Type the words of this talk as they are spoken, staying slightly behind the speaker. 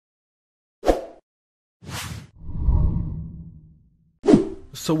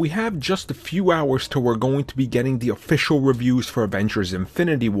So we have just a few hours till we're going to be getting the official reviews for Avengers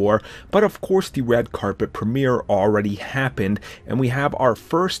Infinity War, but of course the red carpet premiere already happened, and we have our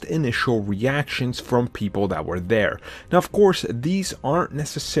first initial reactions from people that were there. Now of course, these aren't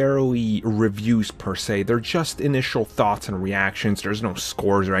necessarily reviews per se, they're just initial thoughts and reactions. There's no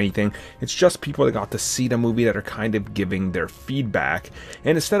scores or anything, it's just people that got to see the movie that are kind of giving their feedback.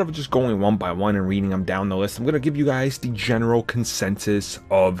 And instead of just going one by one and reading them down the list, I'm going to give you guys the general consensus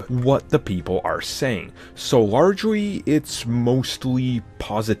of what the people are saying. So largely it's mostly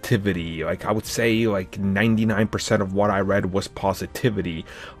positivity. Like I would say like 99% of what I read was positivity.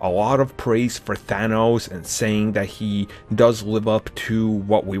 A lot of praise for Thanos and saying that he does live up to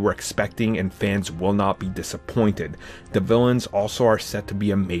what we were expecting and fans will not be disappointed. The villains also are set to be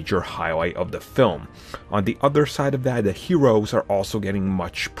a major highlight of the film. On the other side of that, the heroes are also getting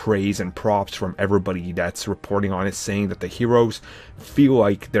much praise and props from everybody that's reporting on it, saying that the heroes feel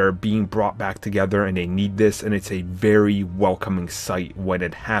like they're being brought back together and they need this, and it's a very welcoming sight when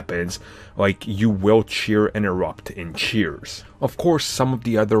it happens. Like, you will cheer and erupt in cheers. Of course, some of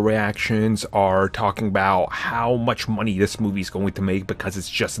the other reactions are talking about how much money this movie is going to make because it's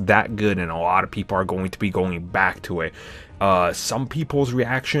just that good and a lot of people are going to be going back to it. Some people's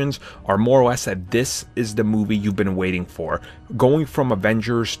reactions are more or less that this is the movie you've been waiting for. Going from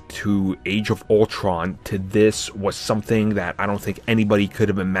Avengers to Age of Ultron to this was something that I don't think anybody could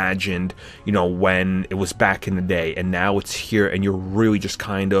have imagined, you know, when it was back in the day, and now it's here and you're really just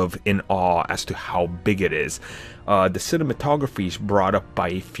kind of in awe as to how big it is. The cinematography is brought up by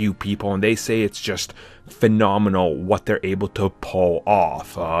a few people and they say it's just phenomenal what they're able to pull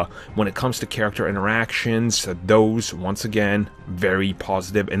off. When it comes to character interactions, those, once again, very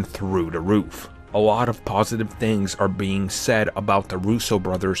positive and through the roof. A lot of positive things are being said about the Russo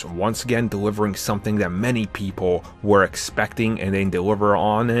brothers once again delivering something that many people were expecting, and they deliver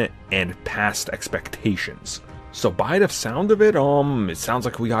on it and past expectations. So by the sound of it, it sounds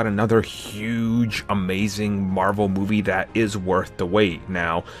like we got another huge, amazing Marvel movie that is worth the wait.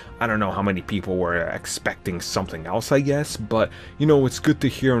 Now, I don't know how many people were expecting something else, I guess, but, you know, it's good to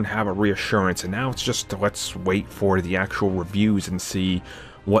hear and have a reassurance, and now it's just let's wait for the actual reviews and see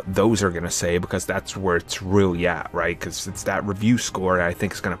what those are going to say, because that's where it's really at, right? Because it's that review score that I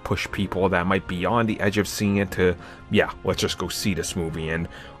think is going to push people that might be on the edge of seeing it to, yeah, let's just go see this movie. And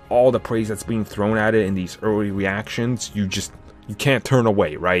all the praise that's being thrown at it in these early reactions, you can't turn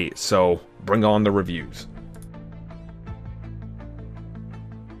away, right? So bring on the reviews.